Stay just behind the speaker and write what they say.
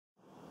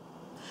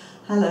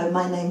Hello,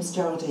 my name's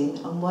Geraldine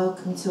and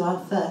welcome to our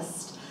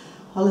first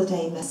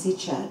Holiday Messy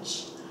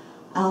Church.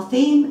 Our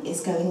theme is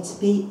going to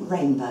be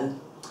rainbow.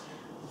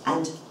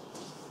 And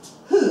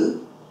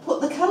who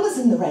put the colours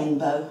in the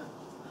rainbow?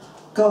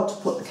 God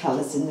put the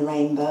colours in the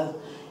rainbow.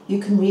 You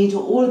can read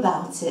all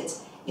about it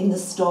in the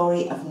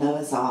story of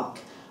Noah's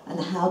Ark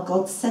and how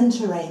God sent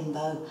a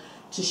rainbow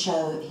to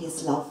show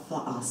his love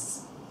for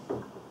us.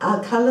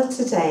 Our colour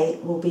today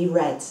will be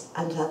red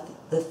and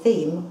the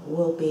theme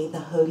will be the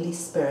Holy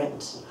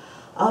Spirit.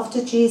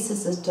 After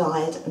Jesus had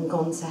died and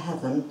gone to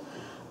heaven,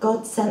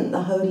 God sent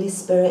the Holy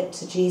Spirit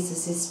to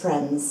Jesus'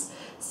 friends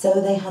so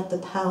they had the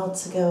power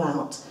to go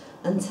out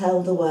and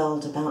tell the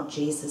world about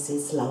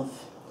Jesus'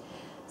 love.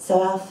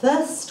 So our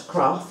first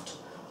craft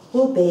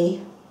will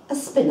be a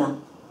spinner.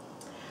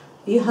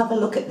 You have a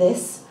look at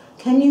this.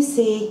 Can you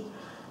see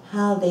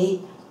how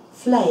the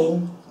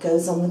flame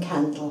goes on the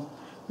candle?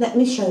 Let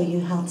me show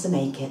you how to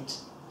make it.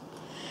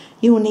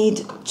 You will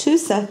need 2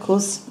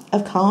 circles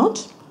of card,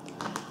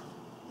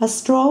 a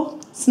straw,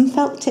 some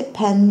felt tip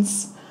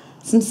pens,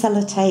 some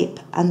sellotape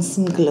and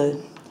some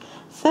glue.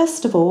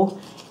 First of all,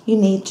 you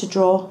need to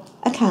draw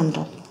a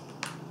candle.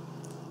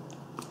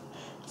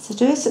 So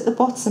do it at the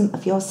bottom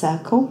of your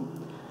circle.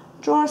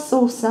 Draw a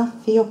saucer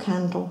for your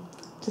candle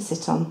to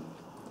sit on.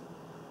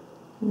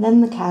 And then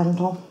the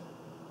candle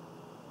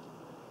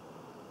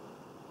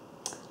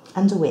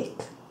and a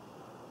wick.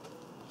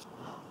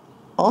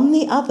 On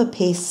the other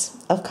piece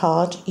of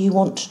card, you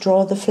want to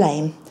draw the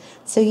flame.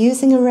 So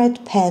using a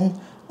red pen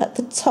at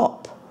the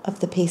top of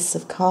the piece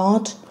of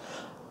card,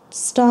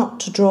 start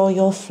to draw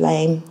your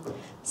flame.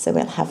 So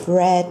we'll have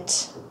red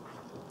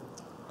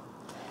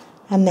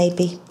and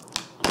maybe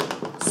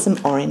some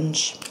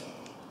orange.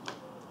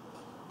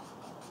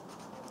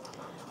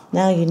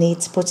 Now you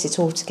need to put it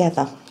all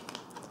together.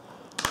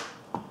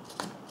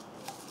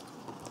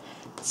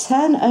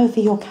 Turn over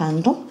your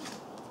candle,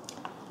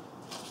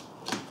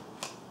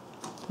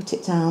 put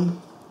it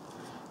down,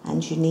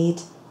 and you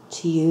need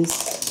to use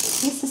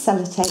a piece of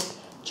sellotape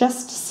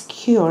just to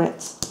secure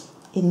it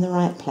in the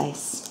right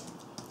place.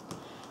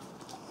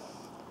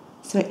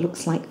 So it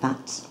looks like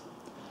that.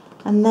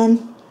 And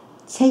then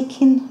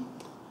taking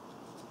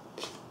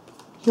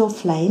your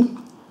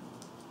flame,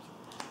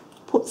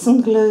 put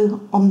some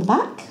glue on the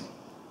back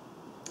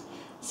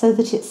so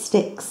that it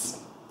sticks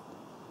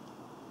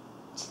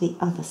to the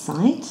other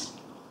side.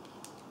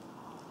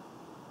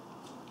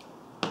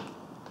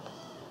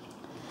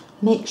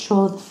 Make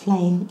sure the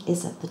flame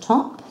is at the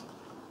top.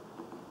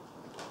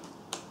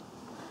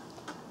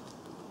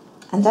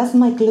 And as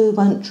my glue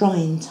won't dry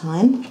in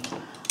time,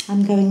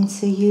 I'm going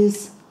to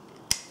use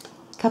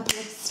a couple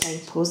of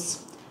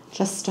staples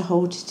just to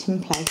hold it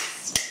in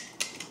place.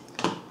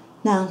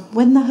 Now,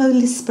 when the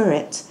Holy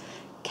Spirit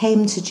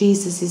came to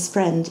Jesus'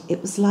 friend,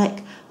 it was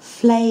like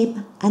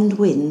flame and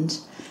wind.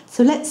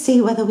 So let's see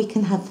whether we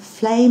can have the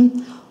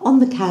flame on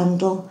the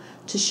candle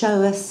to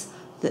show us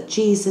that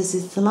Jesus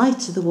is the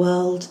light of the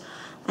world,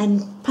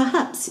 and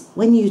perhaps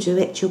when you do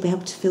it, you'll be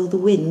able to feel the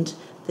wind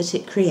that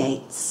it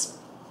creates.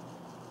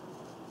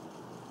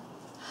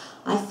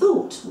 I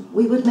thought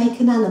we would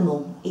make an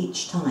animal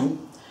each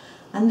time,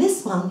 and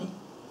this one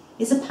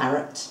is a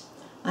parrot.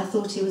 I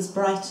thought he was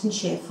bright and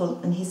cheerful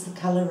and he's the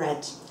colour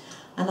red,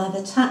 and I've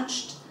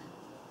attached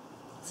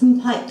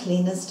some pipe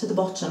cleaners to the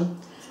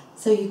bottom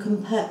so you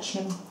can perch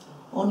him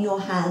on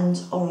your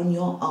hand or on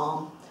your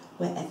arm,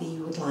 wherever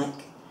you would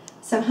like.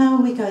 So how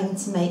are we going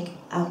to make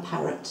our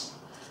parrot?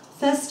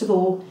 First of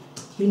all,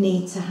 you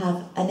need to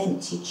have an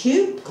empty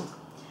tube,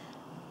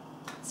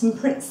 some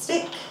Pritt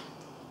stick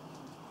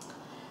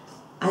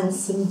and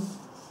some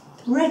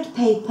red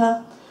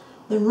paper,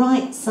 the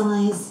right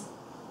size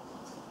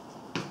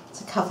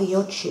to cover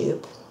your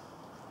tube.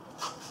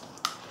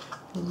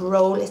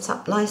 Roll it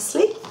up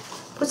nicely,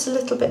 put a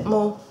little bit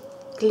more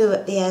glue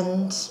at the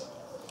end,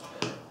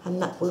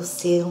 and that will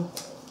seal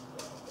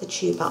the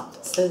tube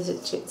up so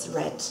that it's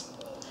red.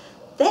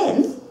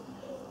 Then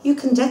you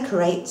can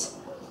decorate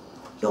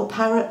your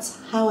parrot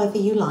however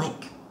you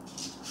like.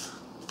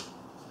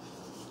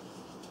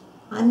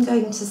 I'm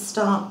going to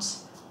start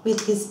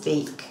with his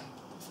beak.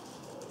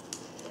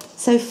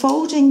 So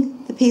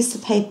folding the piece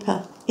of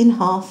paper in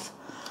half,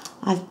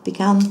 I've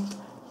begun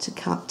to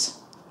cut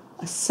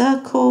a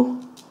circle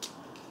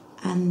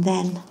and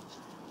then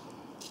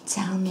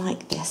down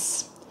like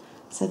this,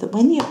 so that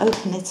when you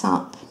open it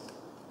up,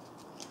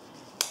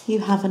 you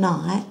have an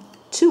eye,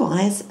 2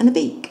 eyes and a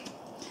beak.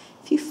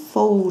 If you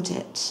fold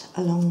it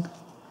along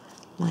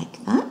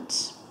like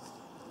that,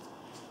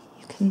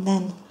 you can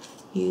then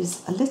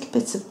use a little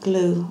bit of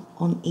glue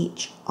on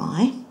each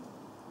eye,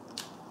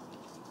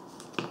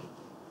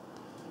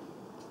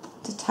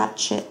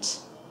 attach it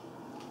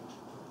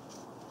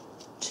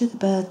to the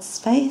bird's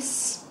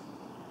face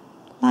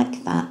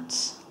like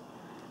that,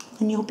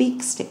 and your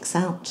beak sticks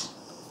out.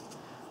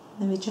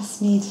 Then we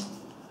just need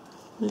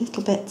a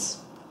little bit of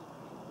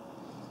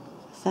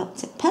felt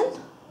tip pen,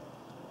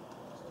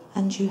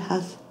 and you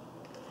have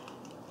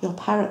your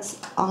parrot's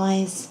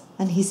eyes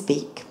and his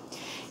beak.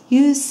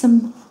 Use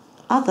some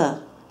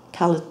other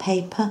coloured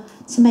paper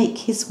to make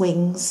his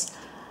wings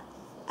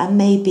and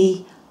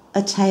maybe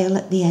a tail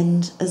at the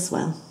end as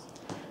well.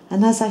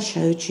 And as I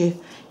showed you,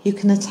 you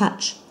can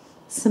attach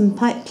some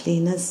pipe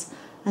cleaners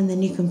and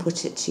then you can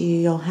put it to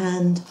your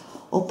hand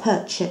or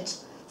perch it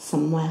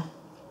somewhere.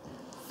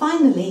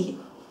 Finally,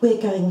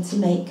 we're going to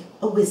make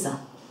a whizzer.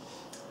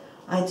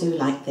 I do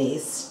like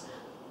these.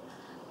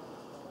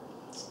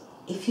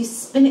 If you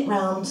spin it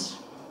round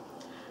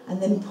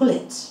and then pull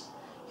it,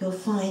 you'll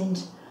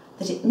find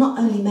that it not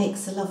only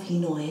makes a lovely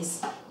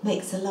noise,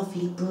 makes a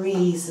lovely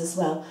breeze as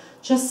well,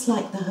 just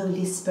like the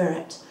Holy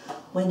Spirit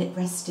when it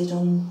rested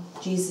on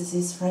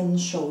Jesus'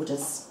 friend's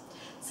shoulders.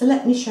 So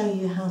let me show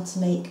you how to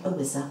make a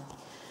whizzer.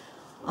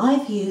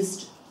 I've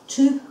used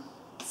 2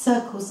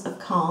 circles of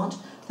card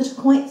that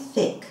are quite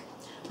thick.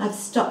 I've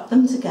stuck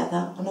them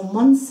together, and on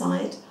one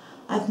side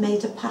I've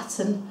made a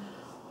pattern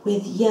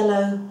with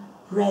yellow,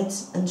 red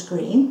and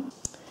green,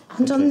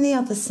 and on the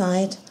other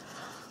side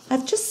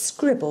I've just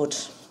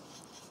scribbled,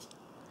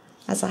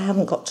 as I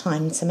haven't got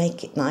time to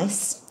make it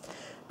nice,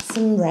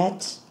 some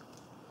red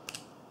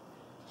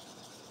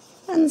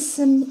and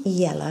some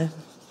yellow.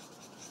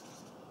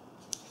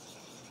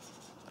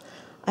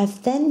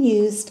 I've then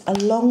used a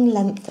long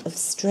length of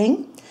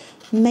string,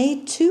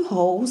 made 2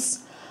 holes,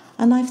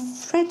 and I've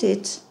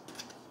threaded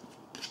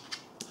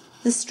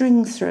the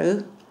string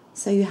through,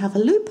 so you have a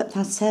loop at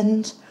that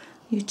end,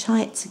 you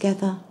tie it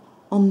together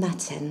on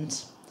that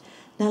end.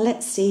 Now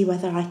let's see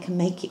whether I can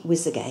make it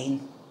whiz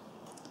again.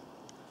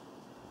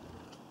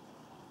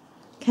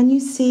 Can you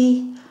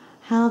see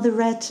how the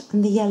red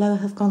and the yellow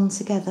have gone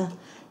together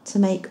to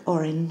make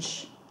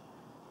orange?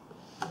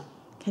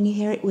 Can you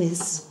hear it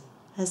whiz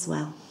as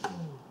well?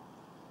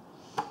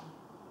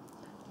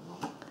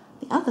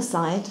 The other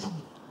side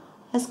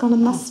has got a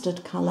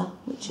mustard colour,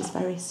 which is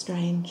very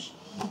strange.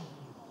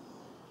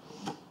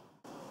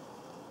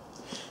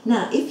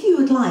 Now, if you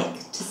would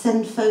like to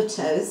send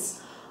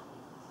photos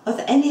of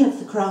any of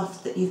the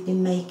craft that you've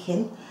been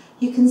making,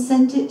 you can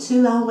send it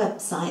to our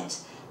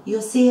website.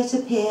 You'll see it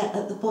appear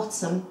at the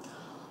bottom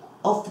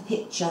of the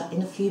picture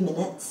in a few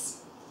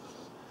minutes.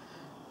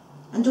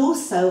 And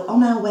also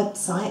on our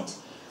website,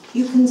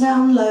 you can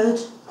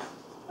download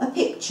a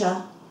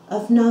picture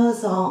of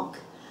Noah's Ark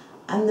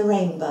and the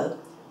rainbow.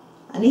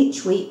 And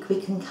each week we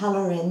can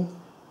colour in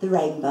the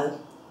rainbow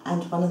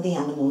and one of the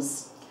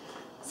animals.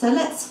 So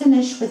let's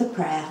finish with a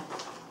prayer.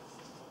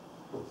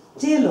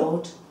 Dear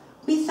Lord,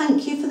 we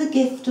thank you for the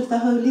gift of the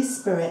Holy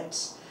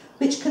Spirit,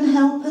 which can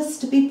help us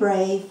to be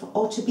brave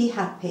or to be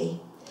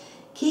happy.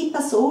 Keep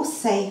us all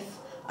safe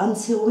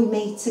until we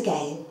meet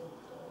again.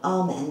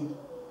 Amen.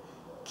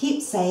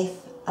 Keep safe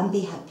and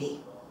be happy.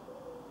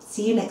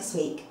 See you next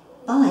week.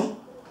 Bye.